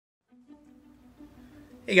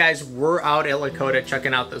Hey guys, we're out at Lakota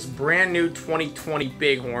checking out this brand new 2020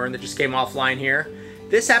 Bighorn that just came offline here.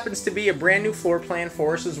 This happens to be a brand new floor plan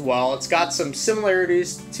for us as well. It's got some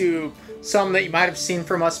similarities to some that you might have seen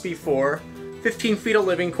from us before. 15 feet of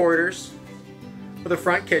living quarters with a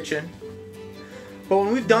front kitchen. But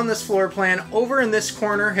when we've done this floor plan, over in this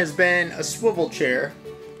corner has been a swivel chair.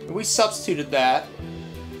 We substituted that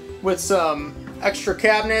with some extra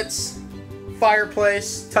cabinets,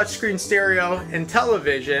 fireplace, touchscreen stereo, and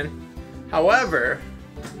television. However,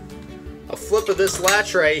 a flip of this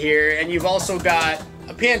latch right here, and you've also got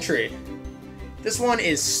a pantry. This one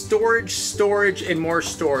is storage, and more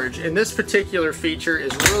storage. And this particular feature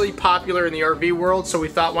is really popular in the RV world, so we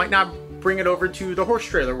thought, why not bring it over to the horse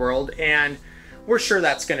trailer world? And we're sure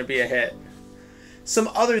that's going to be a hit. Some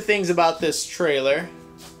other things about this trailer.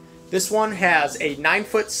 This one has a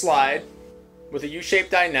 9-foot slide with a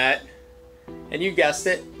U-shaped dinette. And you guessed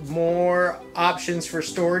it, more options for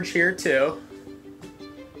storage here too.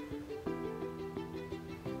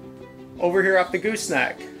 Over here up the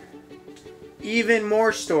gooseneck, even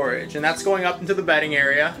more storage, and that's going up into the bedding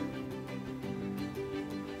area.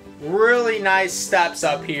 Really nice steps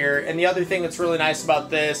up here, and the other thing that's really nice about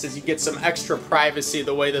this is you get some extra privacy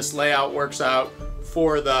the way this layout works out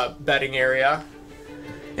for the bedding area.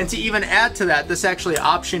 And to even add to that, this actually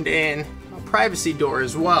optioned in a privacy door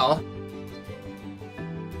as well.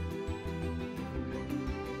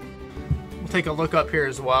 Take a look up here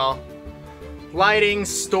as well. Lighting,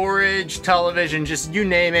 storage, television, just you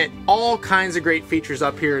name it, all kinds of great features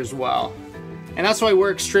up here as well. And that's why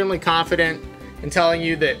we're extremely confident in telling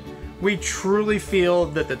you that we truly feel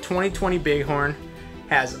that the 2020 Bighorn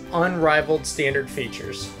has unrivaled standard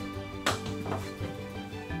features.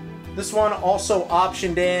 This one also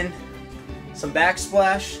optioned in some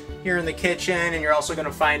backsplash here in the kitchen, and you're also going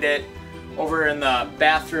to find it over in the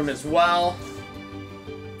bathroom as well.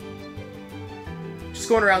 Just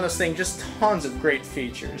going around this thing, just tons of great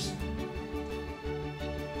features.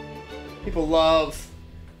 People love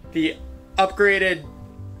the upgraded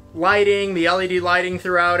lighting, the LED lighting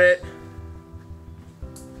throughout it.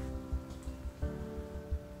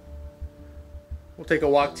 We'll take a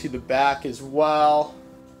walk to the back as well.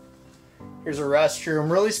 Here's a restroom,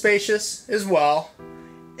 really spacious as well.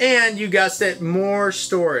 And you guessed it, more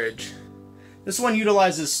storage. This one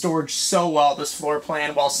utilizes storage so well, this floor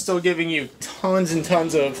plan, while still giving you tons and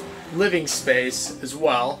tons of living space as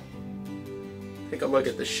well. Take a look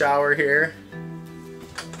at the shower here.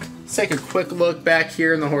 Let's take a quick look back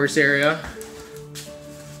here in the horse area.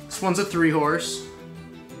 This one's a 3-horse.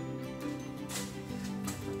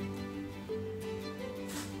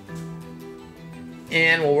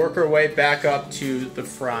 And we'll work our way back up to the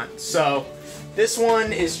front. So this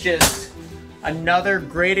one is just another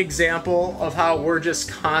great example of how we're just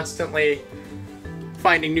constantly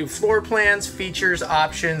finding new floor plans, features,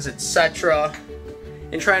 options, etc.,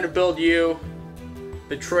 and trying to build you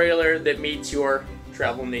the trailer that meets your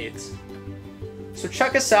travel needs. So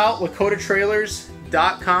check us out,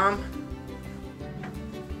 lakotatrailers.com.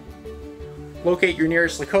 Locate your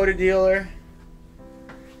nearest Lakota dealer,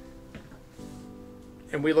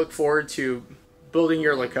 and we look forward to building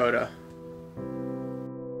your Lakota.